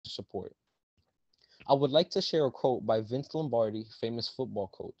support. I would like to share a quote by Vince Lombardi, famous football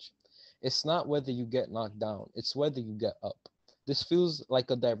coach. It's not whether you get knocked down, it's whether you get up. This feels like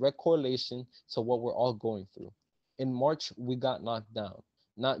a direct correlation to what we're all going through. In March, we got knocked down,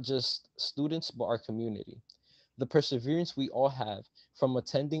 not just students, but our community. The perseverance we all have, from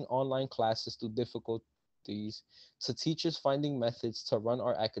attending online classes through difficulties to teachers finding methods to run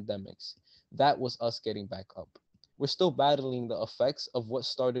our academics, that was us getting back up. We're still battling the effects of what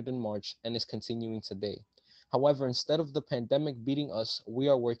started in March and is continuing today. However, instead of the pandemic beating us, we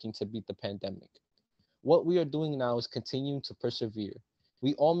are working to beat the pandemic. What we are doing now is continuing to persevere.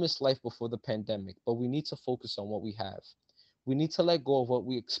 We all missed life before the pandemic, but we need to focus on what we have. We need to let go of what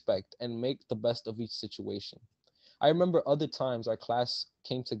we expect and make the best of each situation. I remember other times our class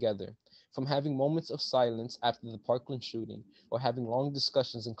came together, from having moments of silence after the Parkland shooting or having long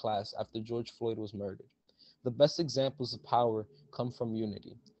discussions in class after George Floyd was murdered. The best examples of power come from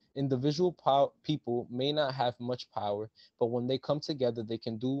unity. People may not have much power, but when they come together, they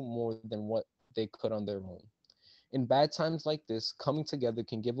can do more than what they could on their own. In bad times like this, coming together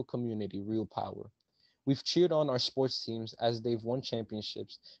can give a community real power. We've cheered on our sports teams as they've won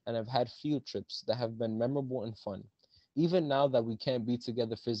championships and have had field trips that have been memorable and fun. Even now that we can't be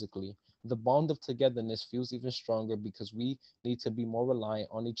together physically, the bond of togetherness feels even stronger because we need to be more reliant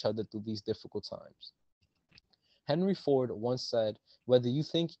on each other through these difficult times. Henry Ford once said, "Whether you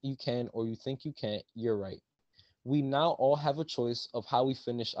think you can or you think you can't, you're right." We now all have a choice of how we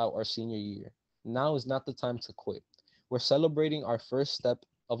finish out our senior year. Now is not the time to quit. We're celebrating our first step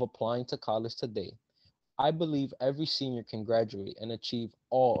of applying to college today. I believe every senior can graduate and achieve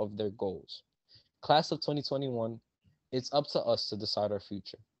all of their goals. Class of 2021, it's up to us to decide our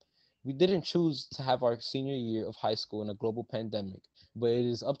future. We didn't choose to have our senior year of high school in a global pandemic, but it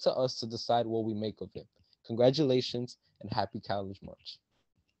is up to us to decide what we make of it. Congratulations and happy College March.